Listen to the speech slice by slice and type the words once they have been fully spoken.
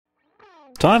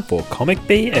Time for Comic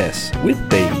BS with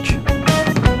Beej.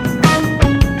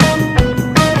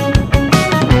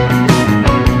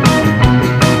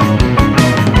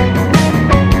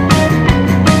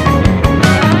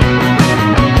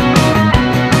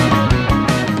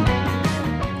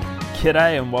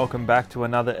 G'day and welcome back to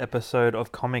another episode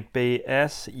of Comic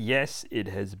BS. Yes, it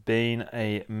has been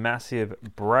a massive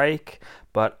break,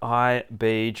 but I,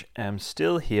 Beej, am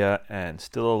still here and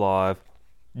still alive,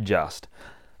 just.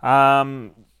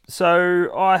 So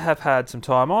I have had some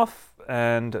time off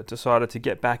and decided to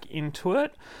get back into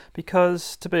it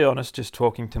because, to be honest, just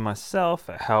talking to myself,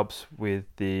 it helps with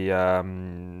the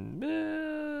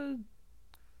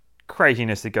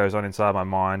craziness that goes on inside my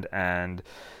mind, and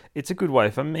it's a good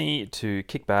way for me to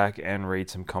kick back and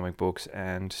read some comic books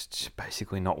and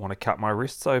basically not want to cut my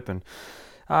wrists open.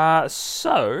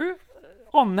 So,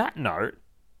 on that note,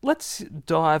 let's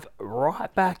dive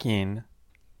right back in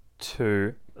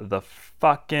to the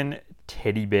fucking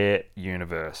teddy bear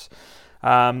universe.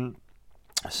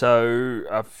 So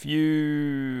a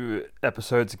few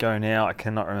episodes ago now, I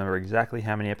cannot remember exactly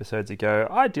how many episodes ago,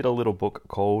 I did a little book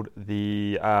called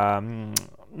the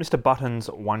Mr.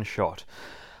 Buttons One Shot.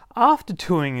 After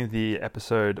doing the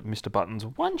episode Mr. Buttons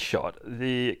One Shot,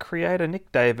 the creator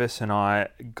Nick Davis and I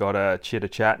got a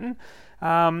chitter-chatting,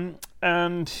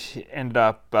 and ended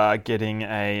up getting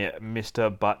a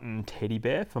Mr. Button teddy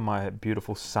bear for my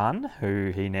beautiful son,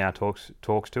 who he now talks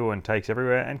to and takes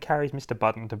everywhere, and carries Mr.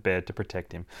 Button to bed to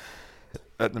protect him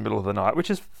at the middle of the night,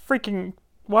 which is freaking,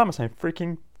 why am I saying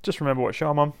freaking? Just remember what show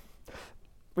I'm on.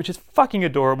 Which is fucking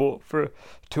adorable for a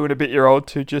 2-and-a-bit-year-old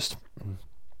to just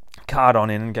card on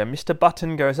in and go, Mr.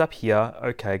 Button goes up here.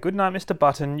 Okay, good night, Mr.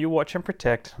 Button. You watch and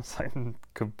protect. It's like,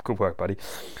 good work, buddy.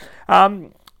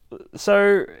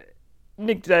 So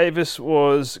Nick Davis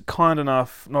was kind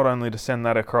enough not only to send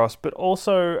that across, but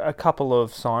also a couple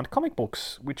of signed comic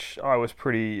books, which I was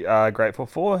pretty grateful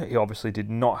for. He obviously did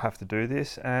not have to do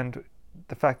this, and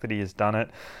the fact that he has done it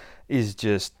is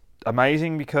just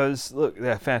amazing because, look,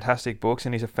 they're fantastic books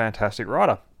and he's a fantastic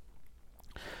writer.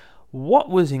 What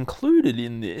was included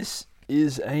in this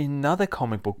is another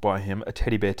comic book by him, A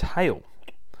Teddy Bear Tale.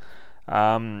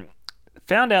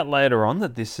 Found out later on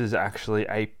that this is actually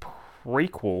a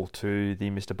prequel to the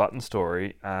Mr. Button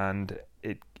story, and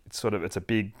it's a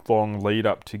big long lead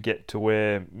up to get to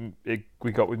where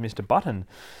we got with Mr. Button.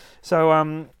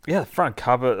 So the front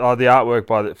cover, the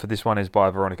artwork for this one is by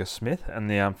Veronica Smith, and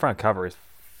the front cover is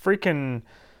freaking,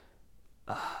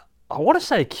 I want to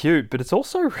say cute, but it's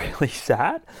also really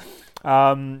sad.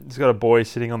 It's got a boy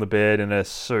sitting on the bed in a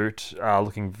suit,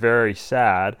 looking very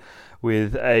sad,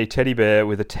 with a teddy bear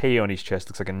with a T on his chest.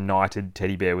 Looks like a knighted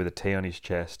teddy bear with a T on his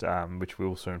chest, which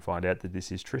we'll soon find out that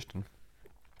this is Tristan.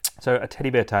 So, A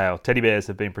Teddy Bear Tale. Teddy bears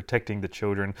have been protecting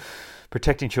children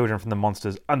from the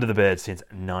monsters under the bed since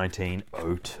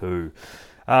 1902.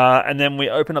 And then we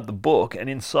open up the book, and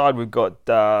inside we've got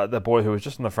the boy who was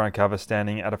just on the front cover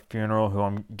standing at a funeral, who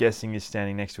I'm guessing is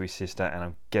standing next to his sister, and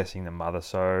I'm guessing the mother.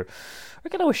 So we're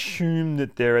going to assume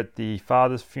that they're at the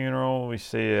father's funeral. We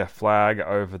see a flag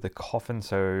over the coffin,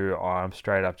 so I'm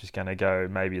straight up just going to go,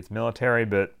 maybe it's military,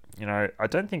 but I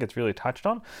don't think it's really touched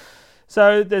on.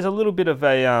 So there's a little bit of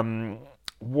a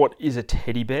what is a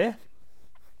teddy bear?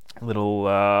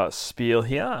 Little spiel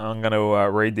here. I'm going to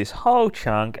read this whole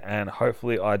chunk, and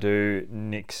hopefully I do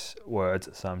Nick's words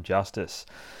some justice.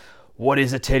 What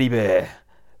is a teddy bear?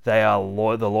 They are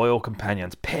the loyal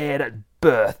companions, paired at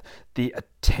birth, the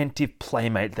attentive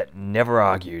playmate that never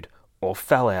argued or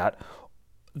fell out,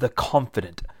 the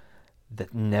confidant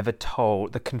that never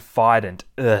told, the confidant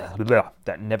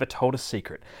that never told a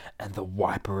secret, and the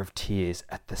wiper of tears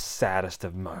at the saddest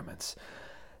of moments.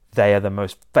 They are the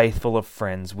most faithful of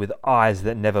friends, with eyes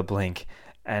that never blink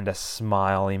and a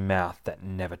smiling mouth that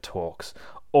never talks.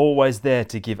 Always there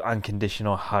to give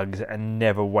unconditional hugs and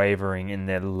never wavering in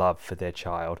their love for their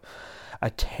child. A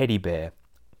teddy bear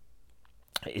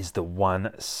is the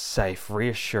one safe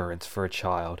reassurance for a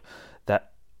child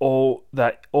that all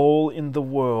in the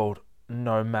world,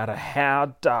 no matter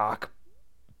how dark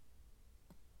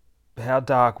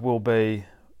will be,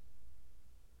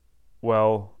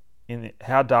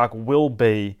 how dark will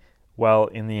be,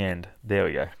 in the end. There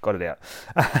we go. Got it out.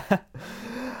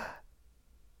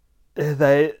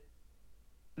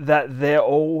 That there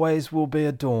always will be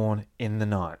a dawn in the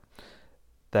night.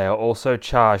 They are also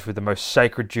charged with the most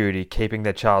sacred duty, keeping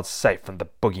their child safe from the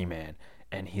boogeyman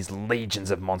and his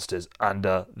legions of monsters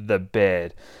under the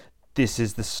bed. This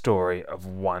is the story of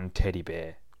one teddy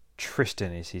bear.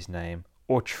 Tristan is his name,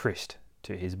 or Trist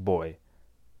to his boy.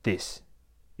 This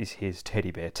is his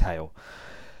teddy bear tale.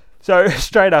 So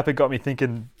straight up, it got me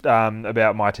thinking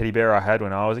about my teddy bear I had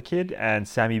when I was a kid, and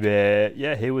Sammy Bear.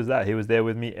 Yeah, he was that. He was there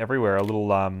with me everywhere. A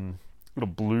little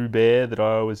blue bear that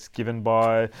I was given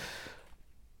by.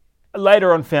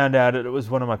 Later on, found out it was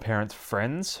one of my parents'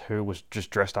 friends who was just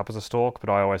dressed up as a stork, but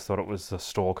I always thought it was the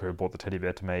stork who brought the teddy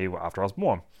bear to me after I was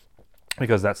born.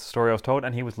 Because that's the story I was told,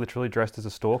 and he was literally dressed as a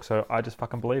stork, so I just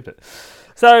fucking believed it.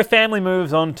 So family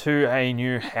moves on to a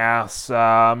new house,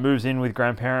 moves in with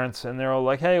grandparents, and they're all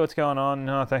like, hey, what's going on?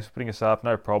 Oh, thanks for putting us up,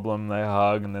 no problem. They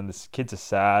hug, and then the kids are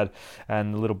sad,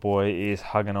 and the little boy is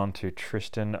hugging on to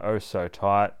Tristan oh so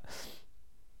tight.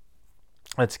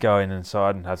 Let's go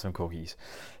inside and have some cookies.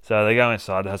 So they go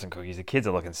inside to have some cookies. The kids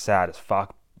are looking sad as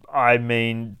fuck. I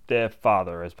mean, their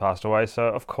father has passed away, so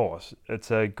of course,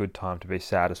 it's a good time to be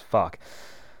sad as fuck.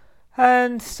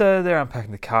 And so they're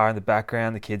unpacking the car in the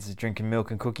background. The kids are drinking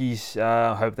milk and cookies.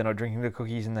 I hope they're not drinking the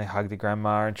cookies, and they hug the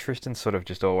grandma. And Tristan's sort of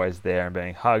just always there and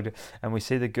being hugged. And we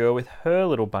see the girl with her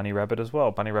little bunny rabbit as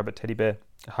well, bunny rabbit teddy bear,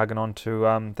 hugging on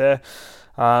to there,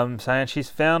 saying she's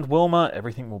found Wilma.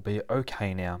 Everything will be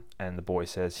okay now. And the boy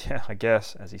says, yeah, I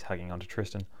guess, as he's hugging onto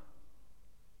Tristan.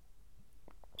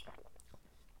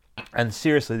 And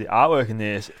seriously, the artwork in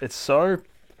this, it's so...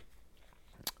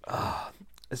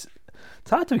 it's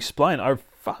hard to explain.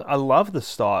 I love the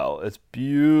style. It's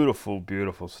beautiful,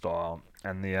 beautiful style.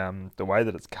 And the way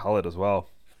that it's coloured as well.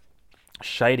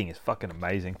 Shading is fucking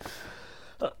amazing.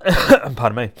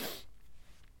 Pardon me.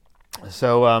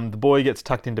 So the boy gets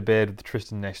tucked into bed with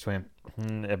Tristan next to him.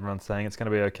 Everyone's saying it's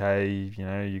going to be okay. You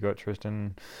know, you got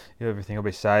Tristan. Everything will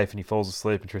be safe. And he falls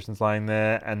asleep and Tristan's laying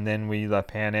there. And then we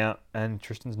pan out and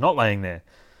Tristan's not laying there.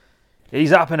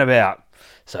 He's up and about.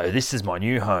 So this is my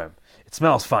new home. It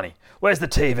smells funny. Where's the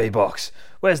TV box?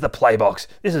 Where's the play box?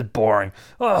 This is boring.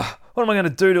 Oh, what am I going to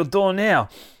do to the door now?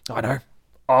 I know.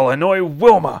 I'll annoy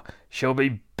Wilma. She'll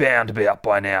be bound to be up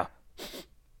by now.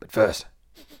 But first,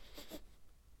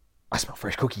 I smell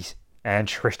fresh cookies. And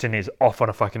Tristan is off on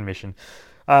a fucking mission.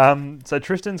 So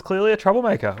Tristan's clearly a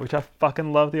troublemaker, which I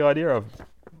fucking love the idea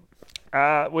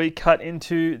of. We cut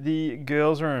into the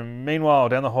girls' room. Meanwhile,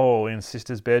 down the hall in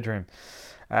Sister's bedroom,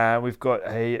 we've got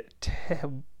a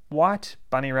white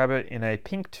bunny rabbit in a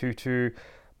pink tutu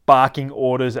barking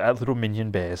orders at little minion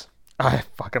bears. I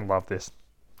fucking love this.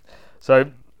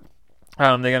 So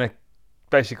they're going to...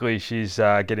 Basically, she's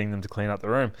getting them to clean up the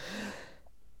room.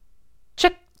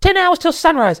 Check 10 hours till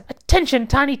sunrise. Attention,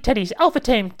 tiny teddies. Alpha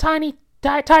team, tidy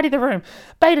the room.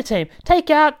 Beta team, take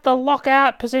out the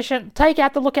lookout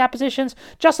positions,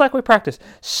 just like we practiced.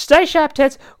 Stay sharp,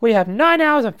 Teds. We have 9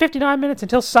 hours and 59 minutes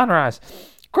until sunrise.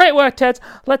 Great work, Teds.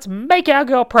 Let's make our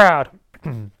girl proud.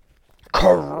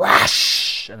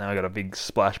 Crash! And then I got a big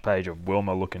splash page of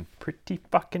Wilma looking pretty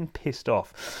fucking pissed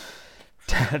off.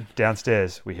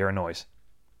 Downstairs, we hear a noise.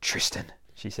 Tristan,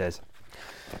 she says.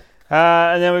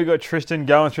 And then we've got Tristan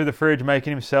going through the fridge,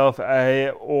 making himself a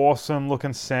awesome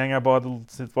looking sanger by the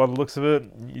looks of it.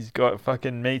 He's got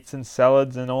fucking meats and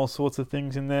salads and all sorts of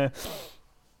things in there.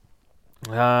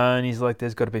 And he's like,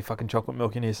 there's got to be fucking chocolate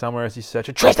milk in here somewhere as he's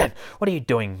searching. Tristan, what are you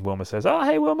doing? Wilma says, oh,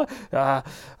 hey, Wilma. I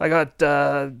got,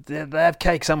 they have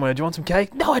cake somewhere. Do you want some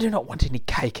cake? No, I do not want any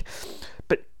cake.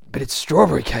 But it's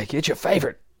strawberry cake. It's your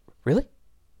favourite. Really?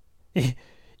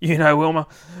 You know, Wilma,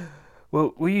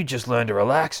 will you just learn to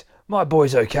relax? My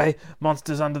boy's okay.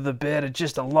 Monsters under the bed are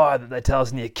just a lie that they tell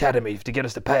us in the academy to get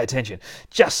us to pay attention.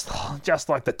 Just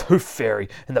like the Tooth Fairy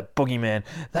and the Boogeyman.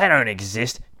 They don't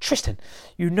exist. Tristan,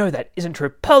 you know that isn't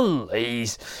true.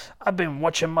 Please. I've been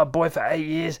watching my boy for 8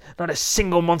 years. Not a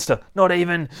single monster. Not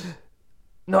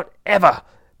ever.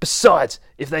 Besides,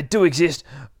 if they do exist,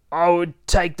 I would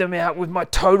take them out with my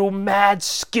total mad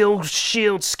shield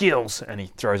skills. And he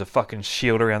throws a fucking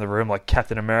shield around the room like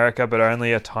Captain America, but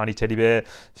only a tiny teddy bear.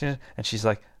 And she's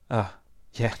like, oh,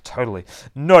 yeah, totally.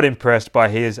 Not impressed by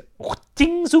his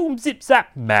ding, zoom, zip,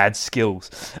 zap mad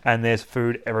skills. And there's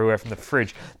food everywhere from the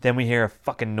fridge. Then we hear a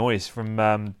fucking noise from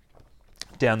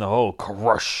down the hall.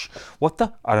 Crush. What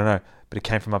the? I don't know, but it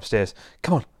came from upstairs.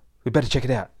 Come on, we better check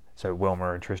it out. So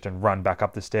Wilma and Tristan run back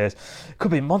up the stairs. Could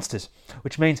be monsters,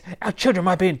 which means our children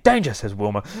might be in danger, says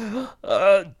Wilma.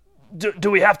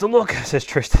 Do we have to look? Says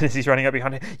Tristan as he's running up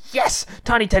behind her. Yes!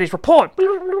 Tiny Teddy's report!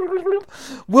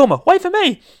 Wilma, wait for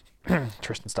me!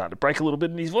 Tristan's starting to break a little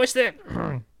bit in his voice there.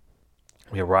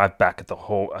 We arrive back at the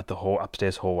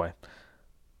upstairs hallway.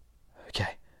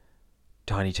 Okay.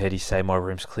 Tiny Teddy say my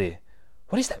room's clear.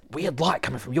 What is that weird light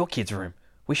coming from your kid's room?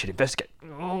 We should investigate.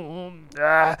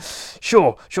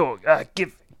 Sure.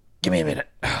 Give me a minute.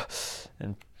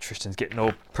 And Tristan's getting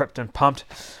all prepped and pumped.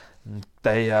 And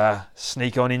they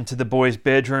sneak on into the boys'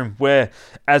 bedroom, where,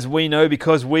 as we know,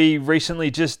 because we recently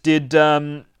just did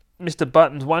Mr.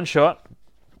 Button's one shot.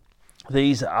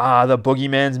 These are the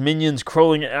boogeyman's minions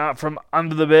crawling out from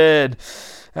under the bed.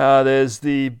 There's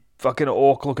the fucking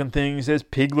orc-looking things. There's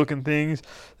pig-looking things.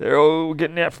 They're all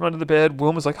getting out from under the bed.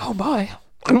 Wilma's like, oh my,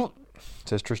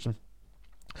 says Tristan.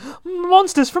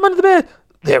 Monsters from under the bed.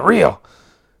 They're real.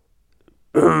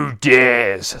 Who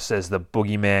dares, says the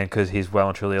boogeyman, because he's well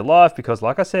and truly alive, because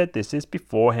like I said, this is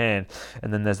beforehand.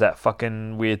 And then there's that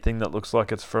fucking weird thing that looks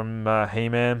like it's from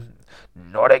He-Man.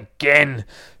 Not again.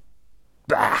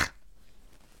 Bah.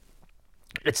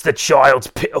 It's the child's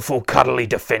pitiful, cuddly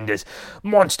defenders.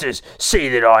 Monsters, see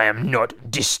that I am not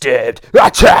disturbed.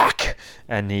 Attack!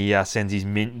 And he sends his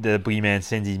the boogeyman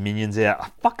sends his minions out.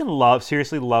 I fucking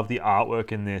seriously love the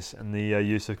artwork in this and the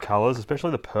use of colours,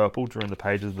 especially the purple during the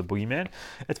pages of the boogeyman.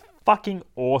 It's fucking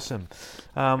awesome.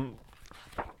 Well,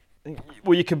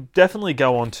 you can definitely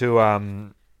go on to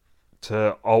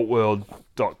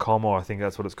altworld.com, or I think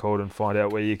that's what it's called, and find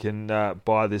out where you can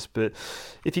buy this. But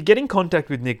if you get in contact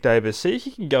with Nick Davis, see if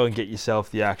you can go and get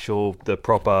yourself the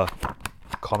proper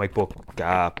comic book,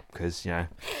 because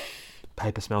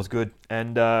paper smells good,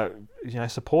 and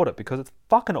support it because it's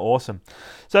fucking awesome.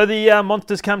 So the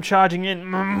monsters come charging in.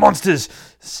 Monsters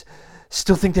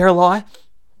still think they're a lie.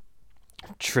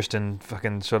 Tristan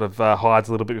fucking sort of hides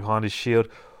a little bit behind his shield.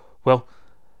 Well,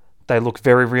 they look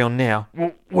very real now.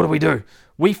 Well, what do?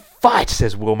 We fight,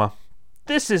 says Wilma.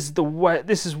 This is the way.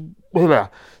 This is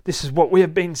what we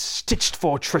have been stitched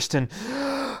for, Tristan.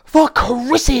 For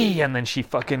Chrissy! And then she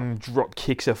fucking drop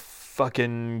kicks a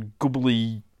fucking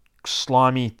goobly,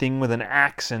 slimy thing with an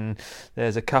axe, and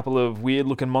there's a couple of weird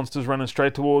looking monsters running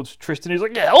straight towards Tristan. He's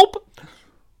like, yeah, help!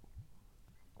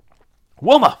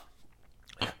 Wilma!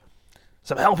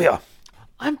 Some help here.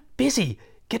 I'm busy.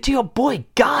 Get to your boy,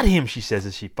 guard him, she says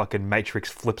as she fucking Matrix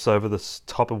flips over the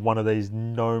top of one of these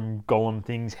gnome golem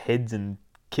things' heads and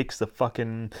kicks the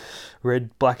fucking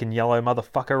red, black and yellow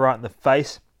motherfucker right in the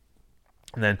face.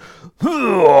 And then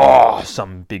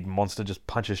some big monster just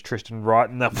punches Tristan right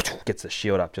and that gets the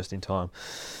shield up just in time.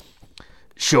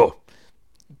 Sure.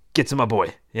 Get to my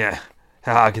boy. Yeah.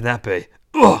 How hard can that be?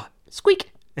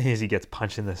 Squeak! As he gets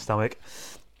punched in the stomach.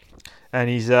 And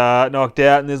he's knocked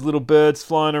out, and there's little birds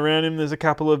flying around him. There's a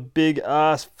couple of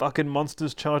big-ass fucking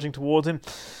monsters charging towards him.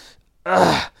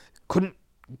 Couldn't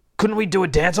we do a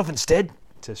dance-off instead?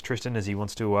 Says Tristan as he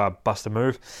wants to bust a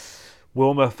move.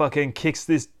 Wilma fucking kicks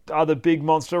this other big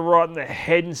monster right in the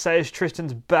head and saves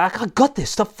Tristan's back. I got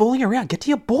this. Stop fooling around. Get to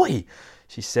your boy.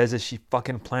 She says as she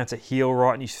fucking plants a heel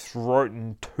right in his throat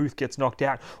and tooth gets knocked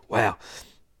out. Wow.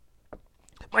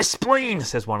 My spleen,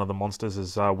 says one of the monsters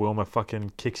as Wilma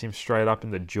fucking kicks him straight up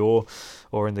in the jaw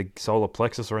or in the solar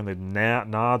plexus or in the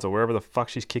nards or wherever the fuck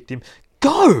she's kicked him.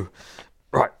 Go!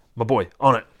 Right, my boy,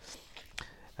 on it.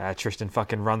 Tristan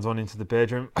fucking runs on into the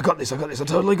bedroom. I got this, I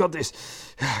totally got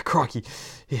this. Crikey.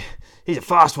 Yeah, he's a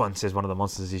fast one, says one of the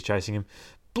monsters as he's chasing him.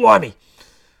 Blimey.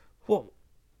 Well,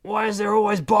 why is there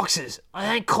always boxes?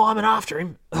 I ain't climbing after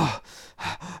him. I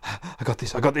got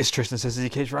this, Tristan says as he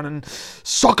keeps running.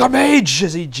 Soccer mage!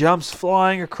 As he jumps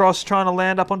flying across, trying to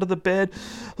land up onto the bed.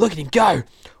 Look at him go.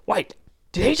 Wait,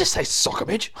 did he just say soccer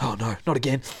mage? Oh no, not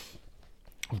again.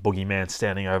 Boogeyman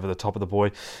standing over the top of the boy,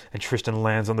 and Tristan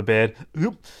lands on the bed.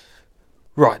 Oop.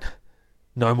 Right,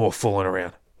 no more fooling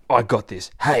around. I got this.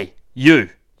 Hey,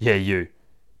 you. Yeah, you.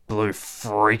 Blue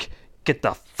freak. Get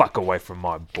the fuck away from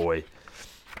my boy.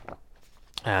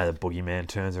 The boogeyman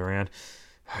turns around.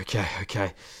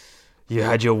 Okay. You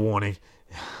had your warning.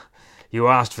 You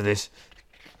asked for this.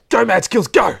 Go, Mad Skills,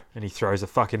 go! And he throws a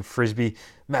fucking frisbee.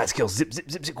 Mad Skills, zip.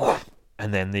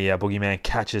 And then the boogeyman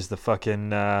catches the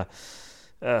fucking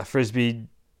frisbee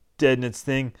dead in its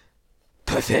thing.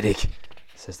 Pathetic,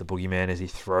 says the boogeyman as he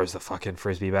throws the fucking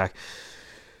frisbee back.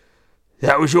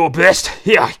 That was your best.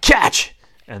 Here, catch!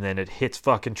 And then it hits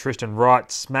fucking Tristan right,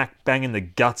 smack bang in the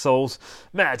gutsoles.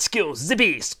 Mad Skills,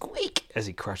 zippy, squeak, as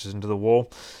he crashes into the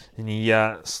wall. And he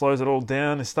slows it all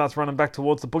down and starts running back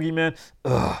towards the boogeyman.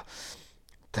 Ugh,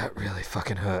 that really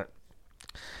fucking hurt.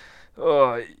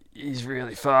 Oh, he's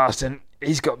really fast and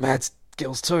he's got mad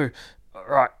skills too. All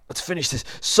right, let's finish this.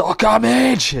 Soccer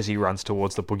mage! As he runs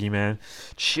towards the boogeyman.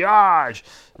 Charge!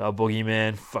 The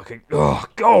boogeyman fucking, go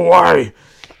away!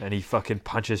 And he fucking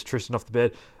punches Tristan off the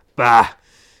bed. Bah!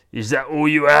 Is that all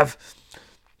you have?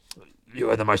 You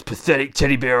are the most pathetic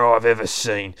teddy bear I've ever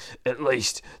seen. At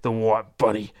least the white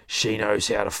bunny, she knows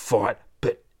how to fight,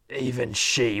 but even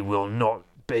she will not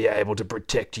be able to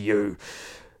protect you.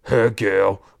 her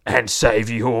girl and save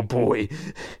your boy.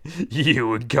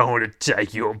 You are going to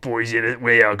take your boy's innocence.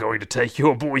 We are going to take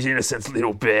your boy's innocence,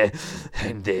 little bear,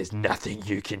 and there's nothing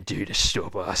you can do to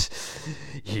stop us.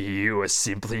 You are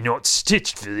simply not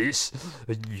stitched for this.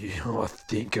 You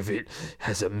think of it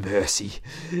as a mercy.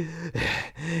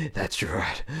 That's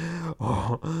right.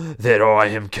 Oh, that I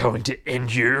am going to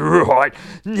end you right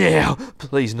now.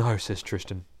 Please no, says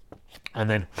Tristan. And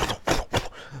then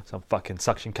some fucking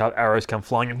suction cup arrows come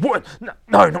flying in. What? No,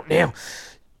 not now.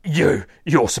 You're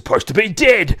supposed to be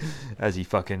dead. As he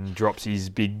fucking drops his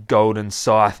big golden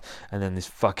scythe, and then this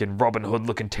fucking Robin Hood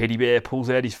looking teddy bear pulls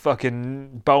out his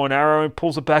fucking bow and arrow and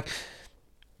pulls it back.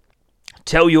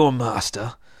 Tell your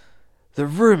master, the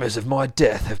rumours of my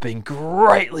death have been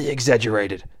greatly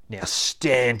exaggerated. Now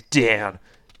stand down.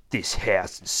 This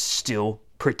house is still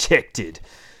protected,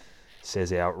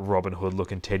 says our Robin Hood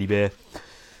looking teddy bear.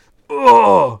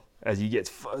 Oh! As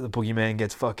the boogeyman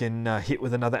gets fucking hit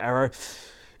with another arrow.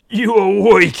 You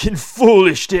are weak and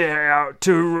foolish to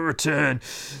return.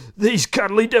 These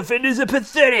cuddly defenders are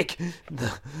pathetic.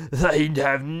 They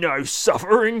have no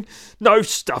stuffing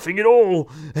at all.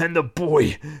 And the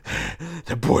boy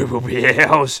will be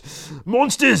ours.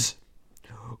 Monsters,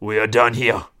 we are done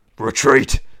here.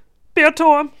 Retreat. About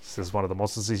time, says one of the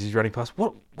monsters as he's running past.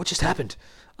 What just happened?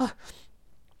 I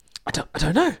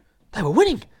don't know. They were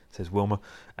winning, says Wilma.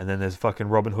 And then there's a fucking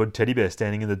Robin Hood teddy bear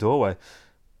standing in the doorway.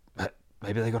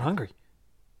 Maybe they got hungry.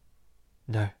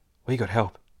 No, we got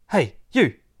help. Hey,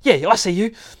 you. Yeah, I see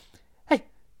you. Hey,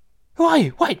 who are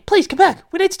you? Wait, please come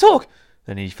back. We need to talk.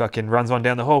 Then he fucking runs on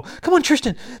down the hall. Come on,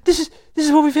 Tristan. This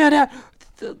is what we found out.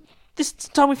 This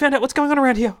time we found out what's going on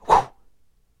around here. Whew.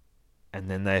 And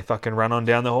then they fucking run on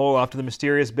down the hall after the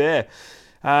mysterious bear.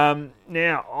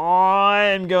 Now,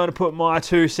 I am going to put my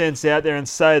 2 cents out there and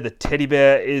say the teddy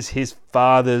bear is his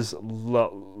father's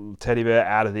teddy bear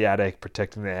out of the attic,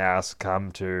 protecting the house,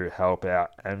 come to help out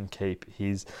and keep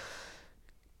his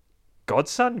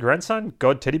grandson,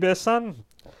 god teddy bear son,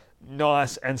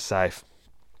 nice and safe.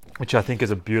 Which I think is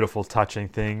a beautiful, touching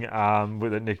thing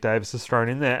that Nick Davis has thrown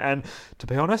in there. And to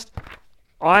be honest,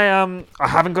 I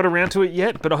haven't got around to it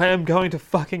yet, but I am going to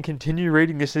fucking continue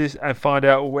reading this and find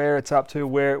out where it's up to,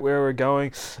 where we're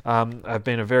going. I've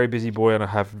been a very busy boy and I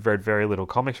have read very little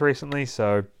comics recently,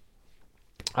 so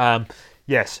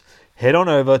yes, head on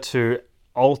over to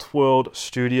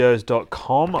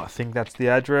altworldstudios.com. I think that's the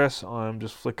address. I'm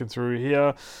just flicking through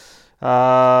here.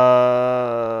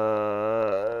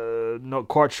 Not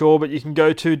quite sure, but you can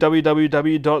go to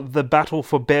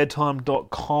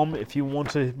www.thebattleforbedtime.com if you want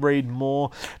to read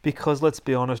more, because let's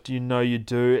be honest, you know you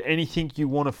do. Anything you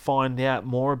want to find out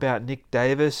more about Nick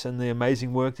Davis and the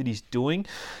amazing work that he's doing,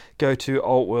 go to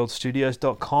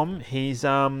altworldstudios.com. He's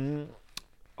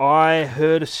I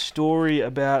heard a story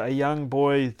about a young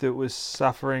boy that was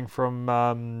suffering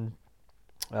from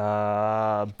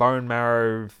bone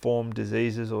marrow formed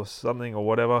diseases or something or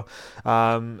whatever,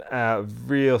 a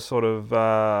real sort of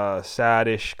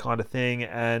saddish kind of thing,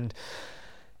 and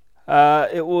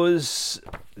it was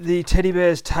the Teddy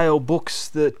Bear's Tale books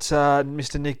that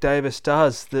Mr. Nick Davis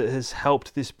does that has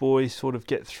helped this boy sort of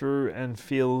get through and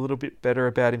feel a little bit better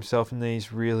about himself in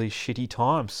these really shitty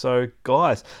times. So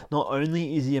guys, not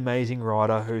only is he an amazing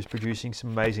writer who's producing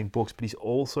some amazing books, but he's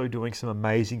also doing some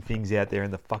amazing things out there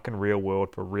in the fucking real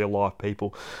world for real life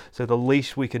people. So the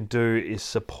least we can do is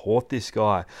support this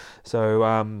guy.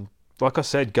 So like I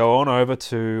said, go on over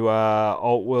to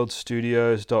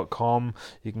altworldstudios.com.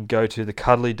 You can go to the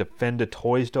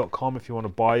cuddlydefendertoys.com if you want to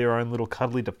buy your own little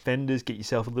cuddly defenders. Get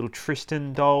yourself a little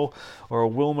Tristan doll or a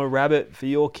Wilma rabbit for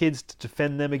your kids to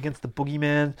defend them against the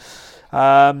boogeyman.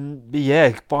 But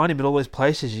yeah, find him at all those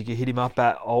places. You can hit him up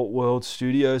at Altworld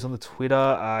Studios on the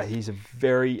Twitter. He's a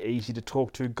very easy to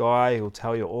talk to guy. He'll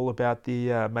tell you all about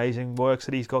the amazing works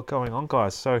that he's got going on,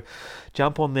 guys. So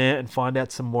jump on there and find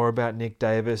out some more about Nick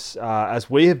Davis, as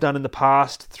we have done in the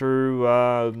past through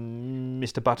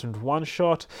Mr. Button's One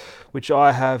Shot, which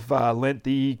I have lent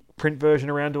the print version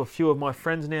around to a few of my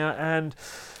friends now, and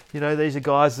you know, these are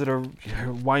guys that are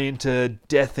way into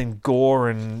death and gore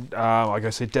and, like I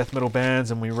said, death metal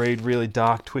bands, and we read really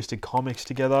dark, twisted comics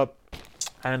together,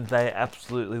 and they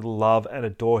absolutely love and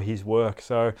adore his work.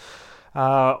 So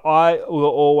I will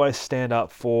always stand up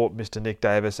for Mr. Nick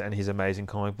Davis and his amazing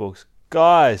comic books.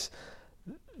 Guys,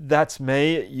 that's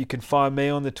me. You can find me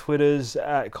on the Twitters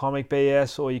at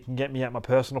ComicBS, or you can get me at my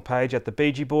personal page at the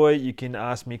BG Boy. You can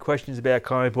ask me questions about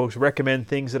comic books, recommend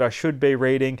things that I should be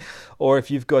reading, or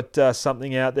if you've got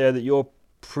something out there that you're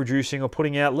producing or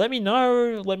putting out, let me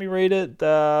know. Let me read it,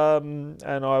 and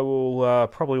I will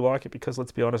probably like it, because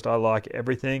let's be honest, I like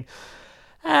everything.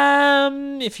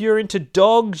 If you're into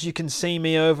dogs, you can see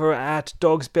me over at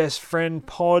Dog's Best Friend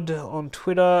Pod on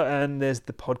Twitter, and there's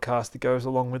the podcast that goes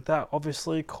along with that,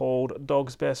 obviously, called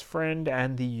Dog's Best Friend,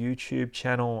 and the YouTube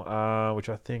channel, which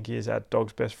I think is at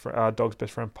Dog's Best Friend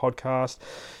Podcast,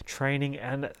 Training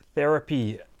and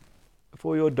Therapy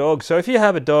for your dog. So if you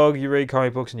have a dog, you read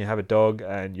comic books and you have a dog,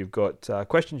 and you've got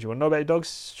questions you want to know about your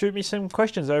dogs, shoot me some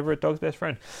questions over at Dog's Best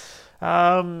Friend.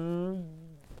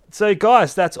 So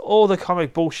guys, that's all the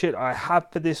comic bullshit I have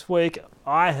for this week.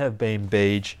 I have been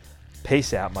Beej.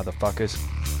 Peace out, motherfuckers.